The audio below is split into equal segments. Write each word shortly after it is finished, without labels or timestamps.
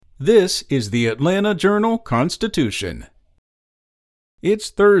This is the Atlanta Journal-Constitution. It's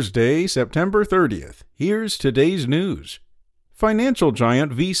Thursday, September 30th. Here's today's news. Financial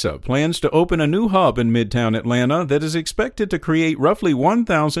giant Visa plans to open a new hub in Midtown Atlanta that is expected to create roughly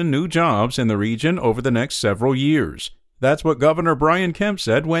 1,000 new jobs in the region over the next several years. That's what Governor Brian Kemp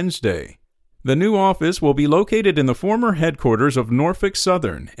said Wednesday. The new office will be located in the former headquarters of Norfolk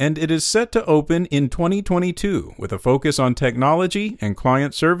Southern, and it is set to open in 2022 with a focus on technology and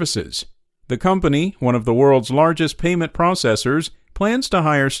client services. The company, one of the world's largest payment processors, plans to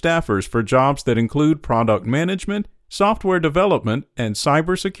hire staffers for jobs that include product management, software development, and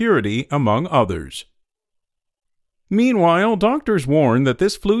cybersecurity, among others. Meanwhile, doctors warn that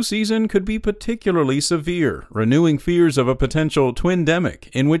this flu season could be particularly severe, renewing fears of a potential twindemic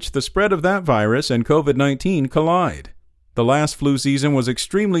in which the spread of that virus and COVID-19 collide. The last flu season was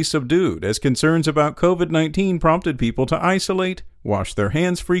extremely subdued as concerns about COVID-19 prompted people to isolate, wash their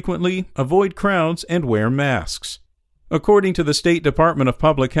hands frequently, avoid crowds, and wear masks. According to the State Department of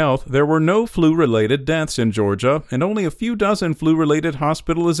Public Health, there were no flu-related deaths in Georgia and only a few dozen flu-related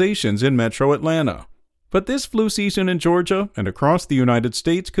hospitalizations in metro Atlanta. But this flu season in Georgia and across the United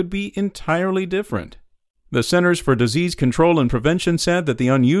States could be entirely different. The Centers for Disease Control and Prevention said that the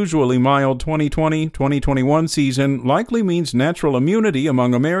unusually mild 2020-2021 season likely means natural immunity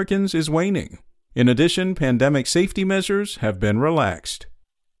among Americans is waning. In addition, pandemic safety measures have been relaxed.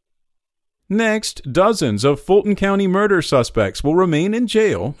 Next, dozens of Fulton County murder suspects will remain in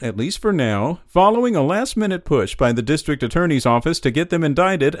jail, at least for now, following a last-minute push by the district attorney's office to get them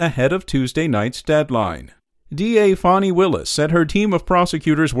indicted ahead of Tuesday night's deadline. DA Fonnie Willis said her team of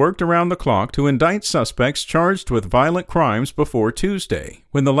prosecutors worked around the clock to indict suspects charged with violent crimes before Tuesday,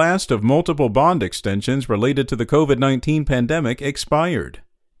 when the last of multiple bond extensions related to the COVID-19 pandemic expired.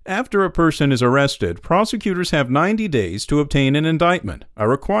 After a person is arrested, prosecutors have 90 days to obtain an indictment, a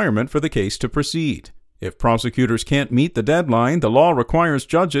requirement for the case to proceed. If prosecutors can't meet the deadline, the law requires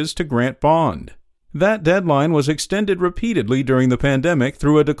judges to grant bond. That deadline was extended repeatedly during the pandemic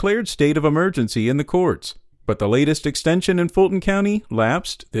through a declared state of emergency in the courts, but the latest extension in Fulton County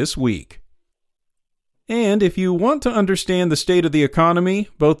lapsed this week. And if you want to understand the state of the economy,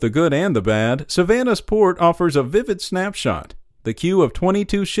 both the good and the bad, Savannah's port offers a vivid snapshot. The queue of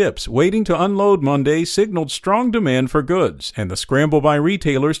 22 ships waiting to unload Monday signaled strong demand for goods and the scramble by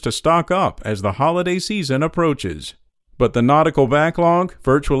retailers to stock up as the holiday season approaches. But the nautical backlog,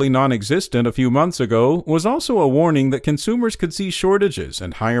 virtually non-existent a few months ago, was also a warning that consumers could see shortages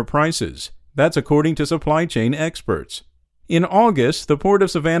and higher prices. That's according to supply chain experts. In August, the Port of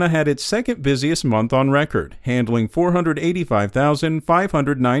Savannah had its second busiest month on record, handling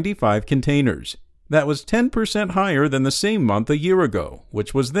 485,595 containers. That was 10% higher than the same month a year ago,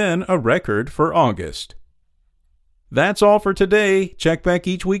 which was then a record for August. That's all for today. Check back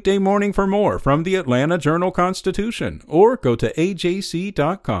each weekday morning for more from the Atlanta Journal-Constitution, or go to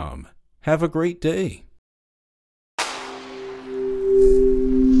ajc.com. Have a great day.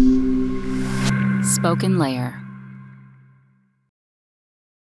 Spoken Layer.